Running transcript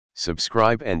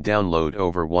Subscribe and download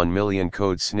over 1 million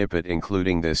code snippet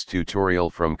including this tutorial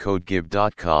from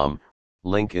codegive.com,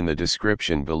 link in the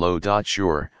description below.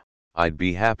 Sure, I'd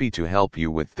be happy to help you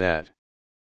with that.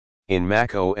 In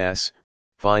macOS,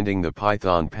 finding the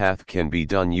Python path can be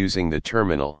done using the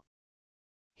terminal.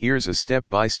 Here's a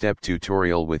step-by-step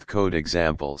tutorial with code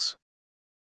examples.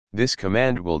 This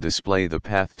command will display the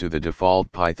path to the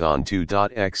default Python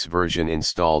 2.x version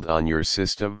installed on your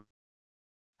system.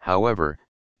 However,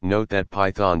 note that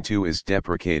Python 2 is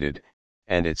deprecated,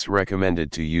 and it's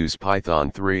recommended to use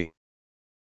Python 3.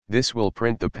 This will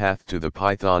print the path to the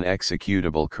Python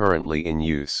executable currently in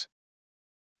use.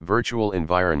 Virtual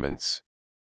environments.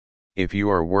 If you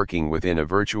are working within a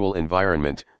virtual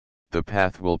environment, the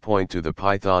path will point to the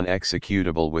Python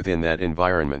executable within that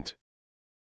environment.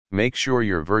 Make sure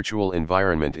your virtual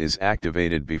environment is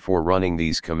activated before running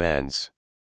these commands.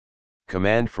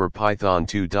 Command for Python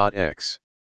 2.x.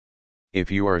 If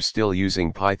you are still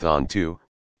using Python 2,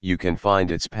 you can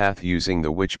find its path using the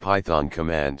which Python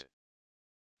command.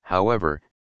 However,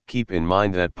 keep in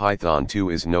mind that Python 2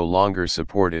 is no longer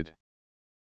supported.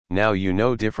 Now you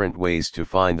know different ways to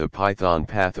find the Python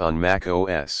path on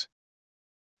macOS.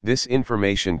 This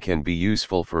information can be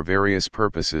useful for various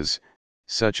purposes,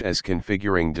 such as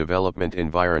configuring development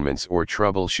environments or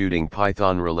troubleshooting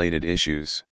Python-related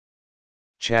issues.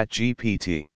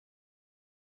 ChatGPT.